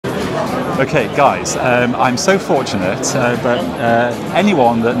Okay, guys, I'm so fortunate that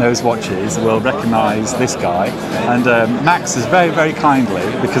anyone that knows watches will recognise this guy, and Max is very, very kindly,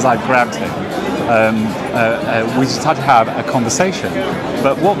 because I grabbed him, we just had to have a conversation.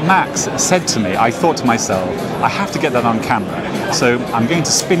 But what Max said to me, I thought to myself, I have to get that on camera, so I'm going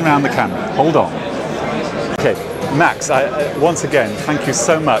to spin around the camera. Hold on. Okay, Max, once again, thank you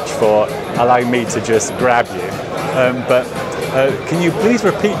so much for allowing me to just grab you, but can you please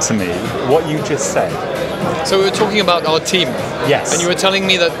repeat to me what you just said? So we were talking about our team. Yes. And you were telling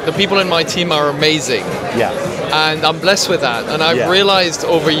me that the people in my team are amazing. Yeah. And I'm blessed with that. And I've Yeah. realized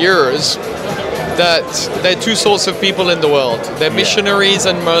over years that there are two sorts of people in the world. They're missionaries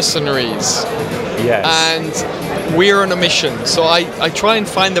and mercenaries. Yes. And we're on a mission. So I try and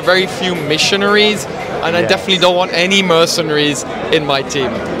find the very few missionaries, and I definitely don't want any mercenaries in my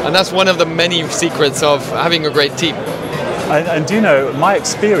team. And that's one of the many secrets of having a great team. And do you know, my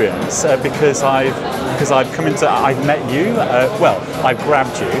experience, because I've come into, I've met you, well, I've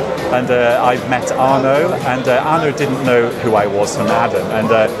grabbed you, and I've met Arno, and Arno didn't know who I was from Adam, and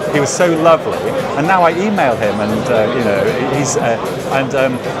he was so lovely, and now I email him, and you know, he's,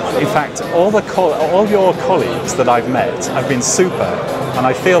 in fact, all your colleagues that I've met have been super, and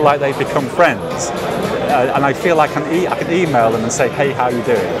I feel like they've become friends. And I feel like I can email them and say, hey, how are you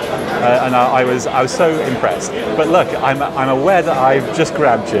doing? And I was so impressed. But look, I'm aware that I've just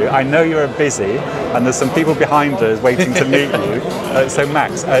grabbed you. I know you're busy, and there's some people behind us waiting to meet you. So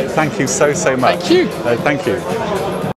Max, thank you so much. Thank you. Thank you.